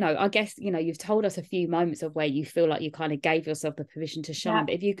 you know, I guess, you know, you've told us a few moments of where you feel like you kind of gave yourself the permission to shine.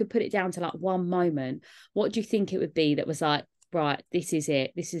 But if you could put it down to like one moment, what do you think it would be that was like, right, this is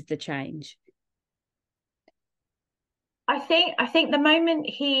it, this is the change? I think the moment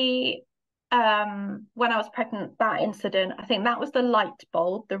he when I was pregnant, that incident, I think that was the light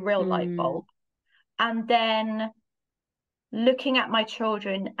bulb, the real light bulb. And then looking at my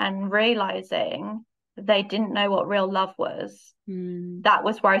children and realizing they didn't know what real love was. That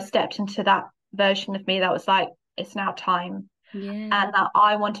was where I stepped into that version of me that was like, it's now time. And that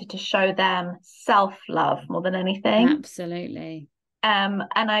I wanted to show them self-love more than anything. Absolutely. And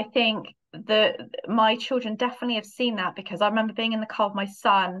I think my children definitely have seen that, because I remember being in the car with my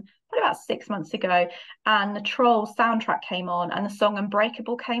son probably about 6 months ago, and the Trolls soundtrack came on and the song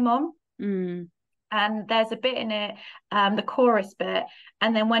Unbreakable came on. And there's a bit in it, the chorus bit,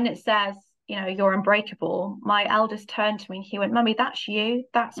 and then when it says, you know, you're unbreakable, my eldest turned to me and he went, Mummy, that's you,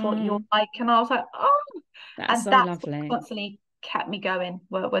 that's what you're like. And I was like, oh, that's so lovely. What constantly kept me going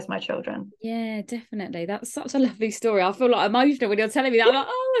was my children. Yeah, definitely. That's such a lovely story. I feel like emotional when you're telling me that. I'm like,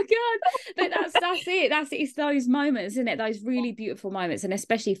 oh my God. But that's it. It's those moments, isn't it? Those really beautiful moments, and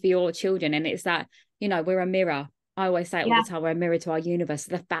especially for your children. And it's that, you know, we're a mirror. I always say it all the time, we're a mirror to our universe.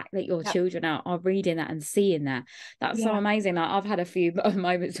 The fact that your children are reading that and seeing that, that's so amazing. Like, I've had a few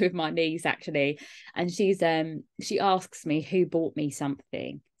moments with my niece actually, and she asks me who bought me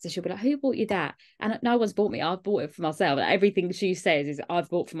something. So she'll be like, who bought you that? And no one's bought me. I've bought it for myself. Everything she says is I've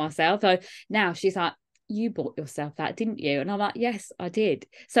bought for myself. So now she's like, you bought yourself that, didn't you? And I'm like, yes, I did.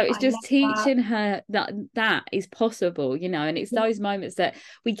 So it's just teaching her that is possible, you know, and it's those moments that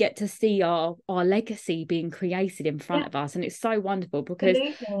we get to see our legacy being created in front of us. And it's so wonderful, because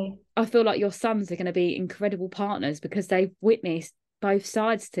I feel like your sons are going to be incredible partners, because they've witnessed both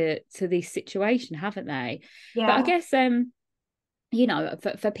sides to this situation, haven't they? But I guess you know,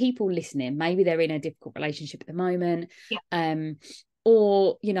 for people listening, maybe they're in a difficult relationship at the moment,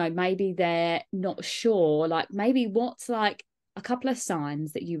 or, you know, maybe they're not sure, like maybe what's like a couple of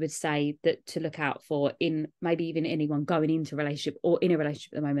signs that you would say that to look out for in maybe even anyone going into a relationship or in a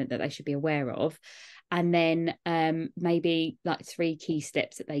relationship at the moment that they should be aware of, and then maybe like 3 key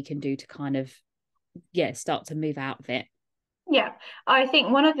steps that they can do to kind of start to move out of it. I think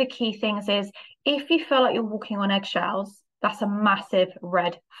one of the key things is, if you feel like you're walking on eggshells, that's a massive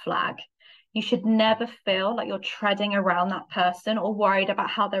red flag. You should never feel like you're treading around that person, or worried about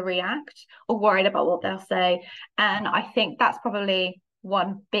how they react, or worried about what they'll say. And I think that's probably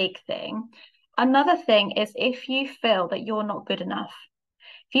one big thing. Another thing is, if you feel that you're not good enough,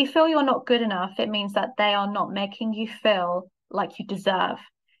 if you feel you're not good enough, it means that they are not making you feel like you deserve.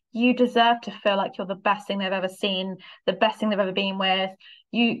 You deserve to feel like you're the best thing they've ever seen, the best thing they've ever been with.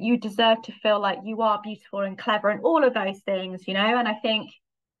 You deserve to feel like you are beautiful and clever and all of those things, you know. And I think,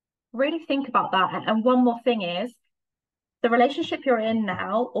 really think about that. And one more thing is, the relationship you're in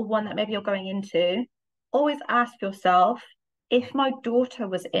now, or one that maybe you're going into, always ask yourself, if my daughter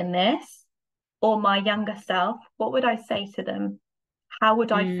was in this, or my younger self, what would I say to them? How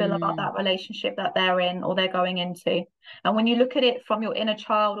would I feel about that relationship that they're in or they're going into? And when you look at it from your inner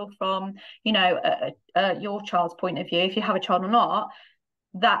child, or from, you know, your child's point of view, if you have a child or not,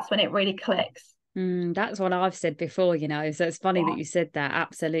 that's when it really clicks. That's what I've said before, you know, so it's funny that you said that.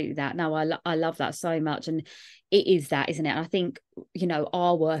 Absolutely that. No, I love that so much. And it is that, isn't it? And I think, you know,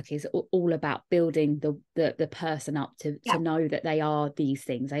 our work is all about building the person up to know that they are these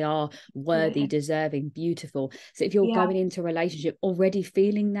things. They are worthy, deserving, beautiful. So if you're going into a relationship already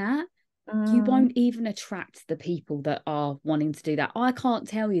feeling that, you won't even attract the people that are wanting to do that. I can't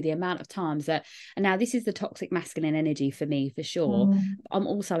tell you the amount of times that, and now this is the toxic masculine energy for me, for sure. I'm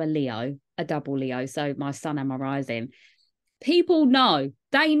also a Leo, a double Leo, so my sun and my rising. People know,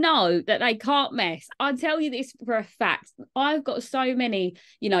 they know that they can't mess. I tell you this for a fact. I've got so many,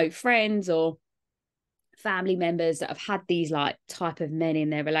 you know, friends or family members that have had these like type of men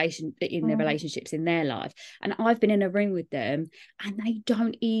in their relationships in their life, and I've been in a room with them and they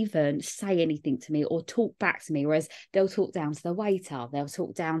don't even say anything to me or talk back to me, whereas they'll talk down to the waiter, they'll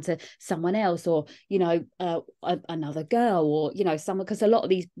talk down to someone else, or, you know, another girl, or, you know, someone, because a lot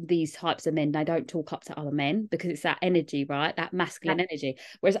of these types of men, they don't talk up to other men because it's that energy, right, that masculine energy,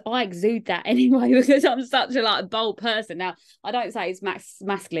 whereas I exude that anyway because I'm such a like bold person. Now I don't say it's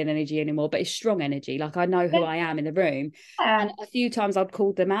masculine energy anymore, but it's strong energy. Like, I know who I am in the room. Yeah. And a few times I'd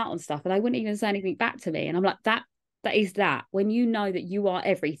called them out on stuff and they wouldn't even say anything back to me. And I'm like, that is that. When you know that you are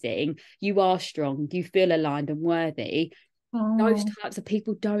everything, you are strong, you feel aligned and worthy, those types of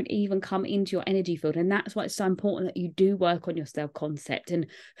people don't even come into your energy field. And that's why it's so important that you do work on your self-concept and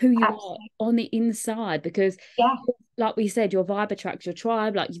who you are on the inside, because like we said, your vibe attracts your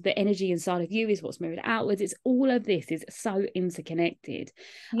tribe. Like the energy inside of you is what's moving outwards. It's all of this is so interconnected.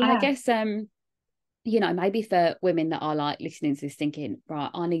 And I guess you know, maybe for women that are like listening to this thinking,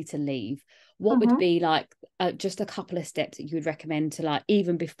 right, I need to leave, what would be like just a couple of steps that you would recommend to, like,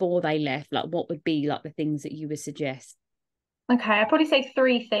 even before they left, like what would be like the things that you would suggest? Okay, I'd probably say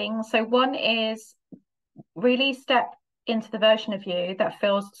three things. So one is really step into the version of you that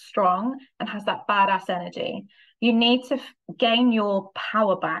feels strong and has that badass energy. You need to gain your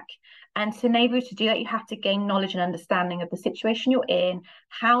power back. And to enable you to do that, you have to gain knowledge and understanding of the situation you're in.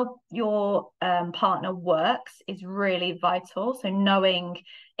 How your partner works is really vital. So knowing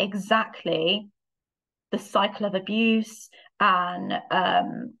exactly the cycle of abuse and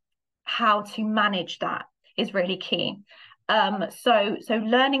how to manage that is really key. So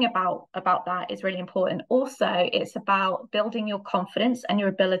learning about that is really important. Also, it's about building your confidence and your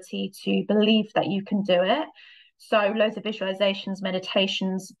ability to believe that you can do it. So loads of visualizations,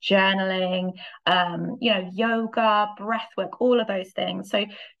 meditations, journaling, you know, yoga, breath work, all of those things. So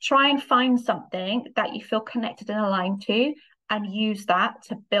try and find something that you feel connected and aligned to and use that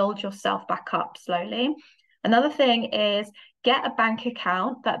to build yourself back up slowly. Another thing is get a bank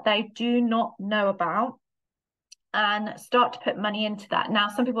account that they do not know about and start to put money into that. Now,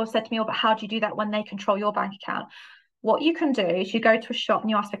 some people have said to me, oh, but how do you do that when they control your bank account? What you can do is you go to a shop and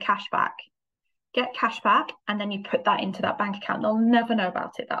you ask for cash back. Get cash back, and then you put that into that bank account. They'll never know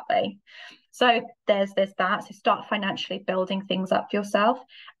about it that way. So there's that. So start financially building things up for yourself.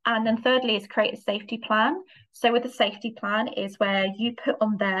 And then thirdly is create a safety plan. So with the safety plan is where you put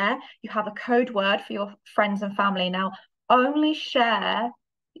on there, you have a code word for your friends and family. Now, only share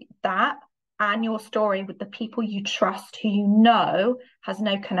that and your story with the people you trust, who you know has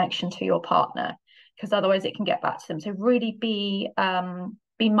no connection to your partner, because otherwise it can get back to them. So really be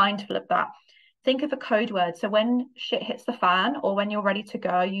mindful of that. Think of a code word. So when shit hits the fan or when you're ready to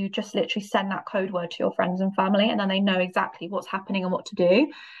go, you just literally send that code word to your friends and family, and then they know exactly what's happening and what to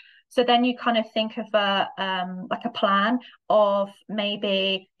do. So then you kind of think of like a plan of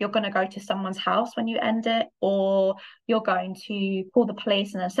maybe you're going to go to someone's house when you end it, or you're going to call the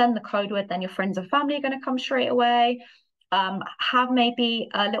police and then send the code word. Then your friends and family are going to come straight away. Have maybe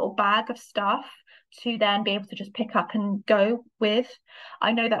a little bag of stuff to then be able to just pick up and go with.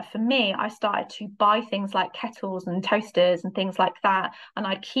 I know that for me, I started to buy things like kettles and toasters and things like that, and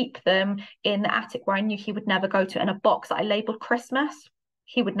I'd keep them in the attic where I knew he would never go to, in a box that I labeled Christmas.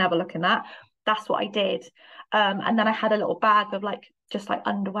 He would never look in that. That's what I did. And then I had a little bag of like just like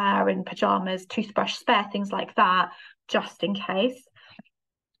underwear and pajamas, toothbrush, spare things like that, just in case.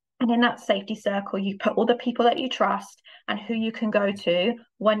 And in that safety circle, you put all the people that you trust and who you can go to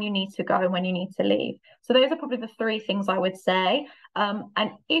when you need to go and when you need to leave. So those are probably the three things I would say.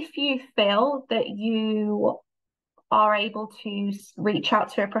 And if you feel that you are able to reach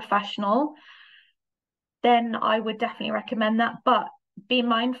out to a professional, then I would definitely recommend that. But be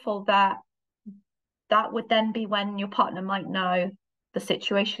mindful that that would then be when your partner might know the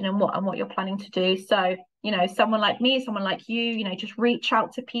situation and what you're planning to do. So, you know, someone like me, someone like you know, just reach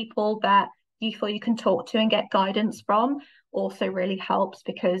out to people that you feel you can talk to and get guidance from also really helps,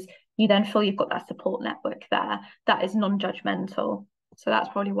 because you then feel you've got that support network there that is non-judgmental. So that's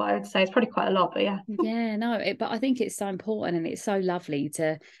probably what I would say. It's probably quite a lot, but yeah. Yeah, no, but I think it's so important, and it's so lovely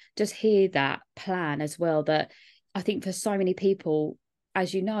to just hear that plan as well. That I think for so many people,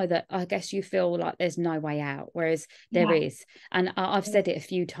 as you know, that I guess you feel like there's no way out, whereas there is. And I've said it a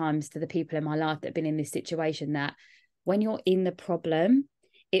few times to the people in my life that have been in this situation, that when you're in the problem,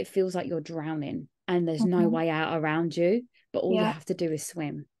 it feels like you're drowning and there's no way out around you, but all you have to do is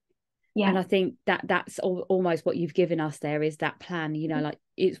swim. And I think that's almost what you've given us there, is that plan, you know, like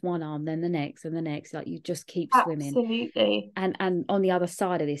it's one arm, then the next and the next, like you just keep swimming. Absolutely. And on the other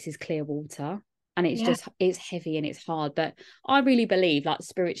side of this is clear water. And it's just, it's heavy and it's hard. But I really believe, like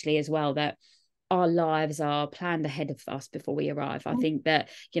spiritually as well, that our lives are planned ahead of us before we arrive. I think that,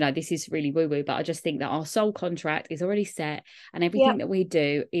 you know, this is really woo-woo, but I just think that our soul contract is already set, and everything that we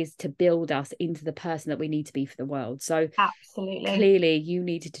do is to build us into the person that we need to be for the world. So absolutely, clearly you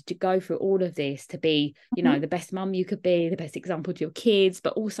needed to go through all of this to be, you know, the best mum you could be, the best example to your kids,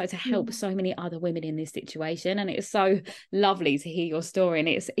 but also to help so many other women in this situation. And it's so lovely to hear your story, and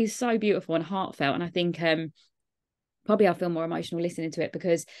it's so beautiful and heartfelt. And I think probably I feel more emotional listening to it,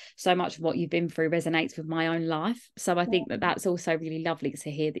 because so much of what you've been through resonates with my own life. So I think that that's also really lovely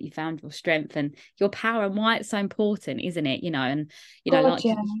to hear that you found your strength and your power, and why it's so important, isn't it? And like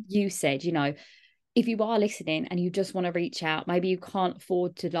you said, if you are listening and you just want to reach out, maybe you can't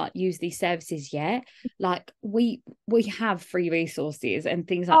afford to like use these services yet, like we have free resources and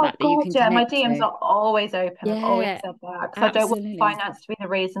things like that you can connect my DMs to. are always open. I've always said that, because I don't want finance to be the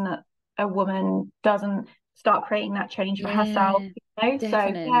reason that a woman doesn't start creating that change for herself. Definitely. So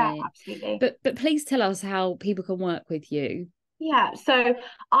yeah, absolutely. But please tell us how people can work with you. Yeah, so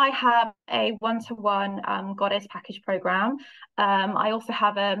I have a one-to-one goddess package program. I also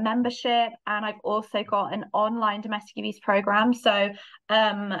have a membership, and I've also got an online domestic abuse program. So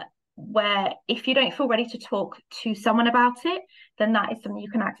where if you don't feel ready to talk to someone about it, then that is something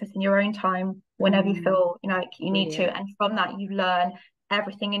you can access in your own time whenever you feel like you need to. And from that, you learn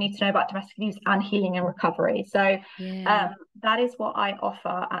everything you need to know about domestic abuse and healing and recovery. So that is what I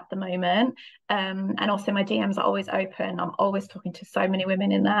offer at the moment. And also my DMs are always open. I'm always talking to so many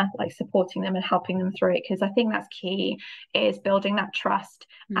women in there, like supporting them and helping them through it, because I think that's key, is building that trust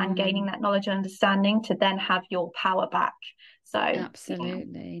and gaining that knowledge and understanding to then have your power back. So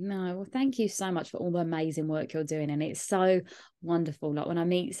absolutely. No, well, thank you so much for all the amazing work you're doing, and it's so wonderful. Like when I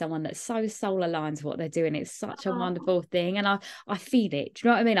meet someone that's so soul aligned to what they're doing, it's such a wonderful thing, and I feel it. Do you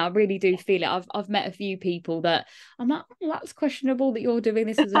know what I mean? I really do feel it. I've met a few people that I'm like, that's questionable that you're doing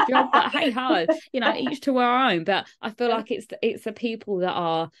this as a job, but hey ho, each to our own. But I feel like it's the people that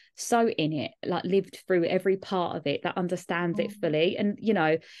are so in it, like lived through every part of it, that understands it fully. And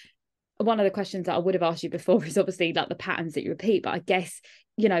one of the questions that I would have asked you before is obviously like the patterns that you repeat, but I guess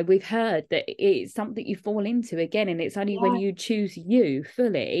we've heard that it's something you fall into again, and it's only when you choose you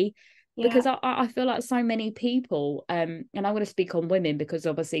fully, because I feel like so many people, and I'm going to speak on women because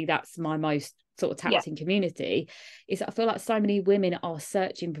obviously that's my most sort of tapped in community, is I feel like so many women are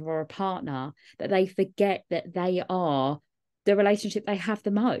searching for a partner that they forget that they are the relationship they have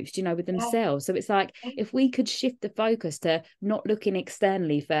the most, with themselves. So it's like, if we could shift the focus to not looking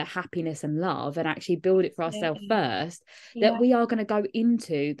externally for happiness and love, and actually build it for ourselves first, that we are going to go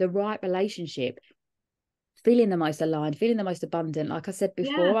into the right relationship feeling the most aligned, feeling the most abundant. Like I said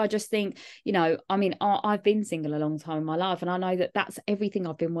before, I just think, I've been single a long time in my life, and I know that that's everything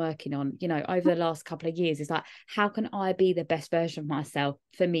I've been working on, over the last couple of years, is like, how can I be the best version of myself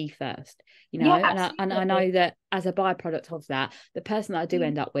for me first, and I know that as a byproduct of that, the person that I do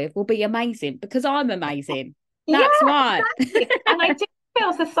end up with will be amazing, because I'm amazing. That's right. Exactly. And I do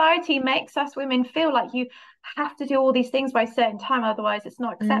feel society makes us women feel like you have to do all these things by a certain time, otherwise it's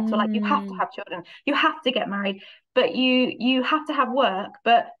not acceptable. Like you have to have children, you have to get married, but you have to have work,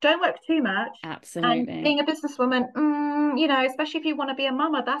 but don't work too much. Absolutely. And being a businesswoman, especially if you want to be a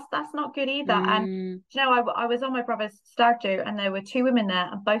mama, that's not good either. And I was on my brother's stag do, and there were two women there,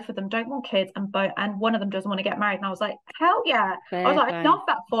 and both of them don't want kids, and one of them doesn't want to get married. And I was like, hell yeah. I was like, I love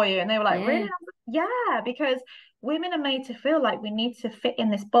that for you. And they were like, really? Yeah, because women are made to feel like we need to fit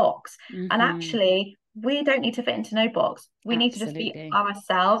in this box, and actually we don't need to fit into no box. We need to just be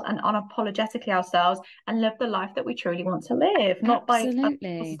ourselves and unapologetically ourselves, and live the life that we truly want to live, not by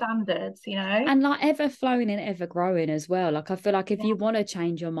standards, and like ever flowing and ever growing as well. Like I feel like if you want to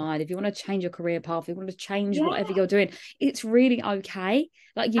change your mind, if you want to change your career path, if you want to change whatever you're doing, it's really okay.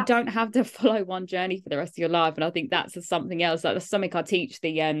 Like you don't have to follow one journey for the rest of your life. And I think that's something else. Like that's something I teach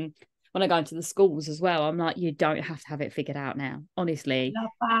when I go into the schools as well. I'm like, you don't have to have it figured out now, honestly.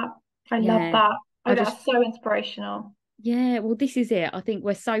 I love that. That's so inspirational. Yeah, well, this is it. I think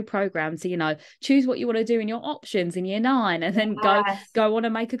we're so programmed to, choose what you want to do in your options in year 9, and then go on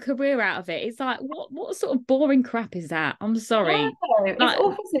and make a career out of it. It's like, what sort of boring crap is that? I'm sorry. It's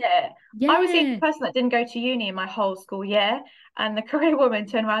opposite. I was the only person that didn't go to uni in my whole school year, and the career woman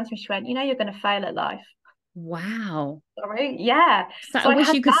turned around to me, she went, you're going to fail at life. Wow. Sorry. Yeah. So I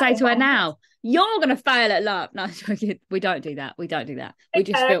wish you could say to her now, you're going to fail at love. No, we don't do that. We don't do that. We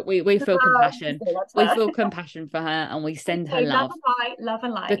just feel we feel compassion. We feel compassion for her, and we send her love. Love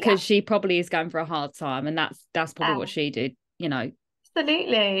and light. Because she probably is going for a hard time, and that's probably what she did,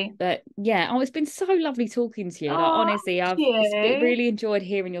 Absolutely. But it's been so lovely talking to you. Like, honestly, I've really enjoyed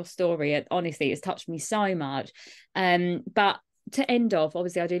hearing your story. Honestly, it's touched me so much. But to end off,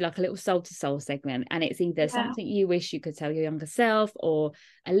 obviously I do like a little soul to soul segment, and it's either something you wish you could tell your younger self, or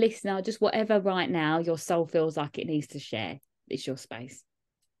a listener, just whatever right now your soul feels like it needs to share. It's your space.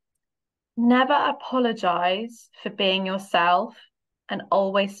 Never apologize for being yourself, and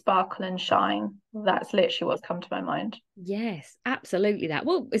always sparkle and shine. That's literally what's come to my mind. Yes, absolutely that.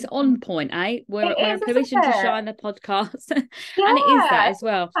 Well, it's on point, eh? We're a Permission to Shine the podcast. And it is that as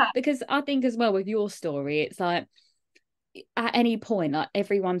well. Because I think as well with your story, it's like, at any point, like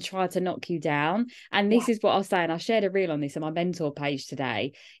everyone tried to knock you down. And this is what I was saying. I shared a reel on this on my mentor page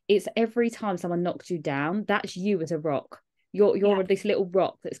today. It's every time someone knocks you down, that's you as a rock. You're this little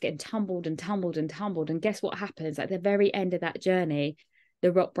rock that's getting tumbled and tumbled and tumbled. And guess what happens at the very end of that journey?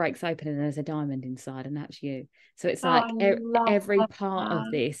 The rock breaks open and there's a diamond inside, and that's you. So it's like every part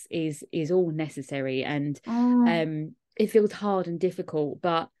of this is all necessary, and it feels hard and difficult,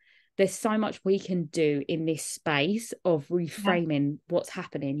 but there's so much we can do in this space of reframing what's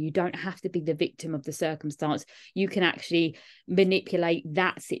happening. You don't have to be the victim of the circumstance. You can actually manipulate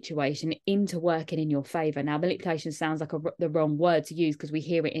that situation into working in your favor. Now, manipulation sounds like the wrong word to use because we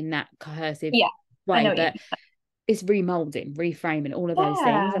hear it in that coercive way, but it's remolding, reframing, all of those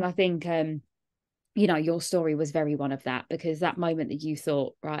things. And I think you know, your story was very one of that, because that moment that you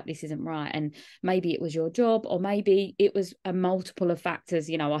thought, right, this isn't right, and maybe it was your job, or maybe it was a multiple of factors.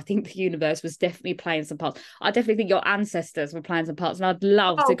 You know, I think the universe was definitely playing some parts. I definitely think your ancestors were playing some parts, and I'd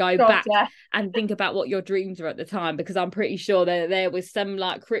love to go back and think about what your dreams were at the time, because I'm pretty sure there was some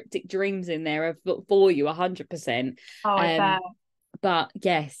like cryptic dreams in there for you 100%. I bet. But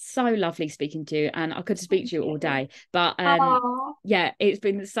yes, so lovely speaking to you, and I could speak to you all day, but yeah, it's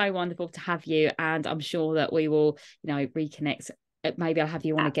been so wonderful to have you, and I'm sure that we will, you know, reconnect. Maybe I'll have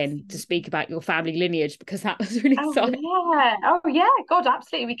you on again to speak about your family lineage, because that was really exciting. God,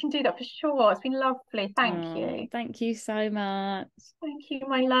 absolutely, we can do that for sure. It's been lovely. Thank you so much. Thank you,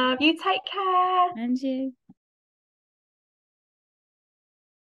 my love. You take care. And you.